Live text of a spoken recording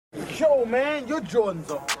show, man. Your Jordans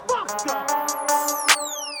are fucked up.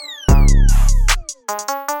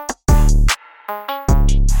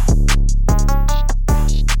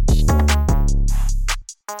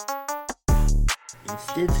 It's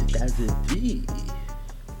still 2003.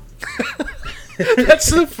 That's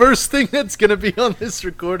the first thing that's going to be on this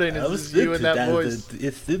recording is you and that voice.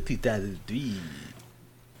 It's still 2003.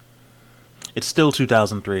 It's still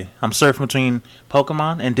 2003. I'm surfing between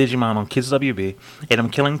Pokemon and Digimon on Kids WB, and I'm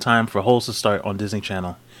killing time for Holes to Start on Disney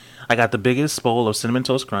Channel. I got the biggest bowl of Cinnamon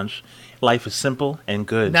Toast Crunch. Life is simple and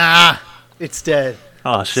good. Nah, it's dead.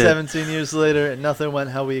 Oh, shit. 17 years later, and nothing went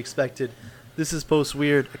how we expected. This is Post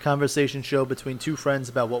Weird, a conversation show between two friends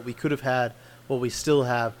about what we could have had, what we still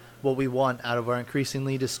have, what we want out of our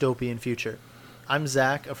increasingly dystopian future. I'm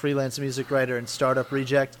Zach, a freelance music writer and startup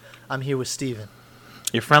reject. I'm here with Steven.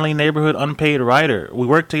 Your friendly neighborhood unpaid writer. We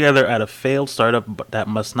work together at a failed startup that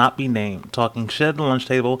must not be named, talking shit at the lunch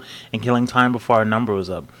table and killing time before our number was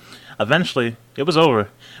up. Eventually, it was over,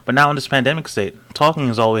 but now in this pandemic state, talking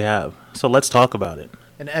is all we have. So let's talk about it.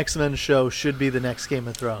 An X-Men show should be the next Game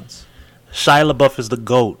of Thrones. Shia LaBeouf is the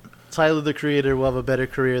GOAT. Tyler, the Creator, will have a better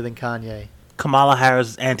career than Kanye. Kamala Harris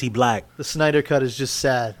is anti-black. The Snyder Cut is just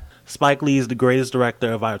sad. Spike Lee is the greatest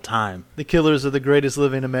director of our time. The Killers are the greatest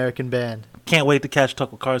living American band. Can't wait to catch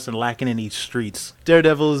Tucker Carlson lacking in these streets.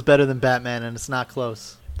 Daredevil is better than Batman, and it's not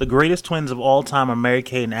close. The greatest twins of all time are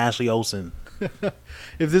Mary-Kate and Ashley Olsen.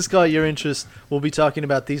 If this caught your interest, we'll be talking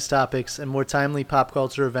about these topics and more timely pop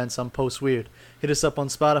culture events on Post Weird. Hit us up on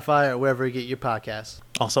Spotify or wherever you get your podcasts.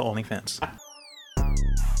 Also OnlyFans.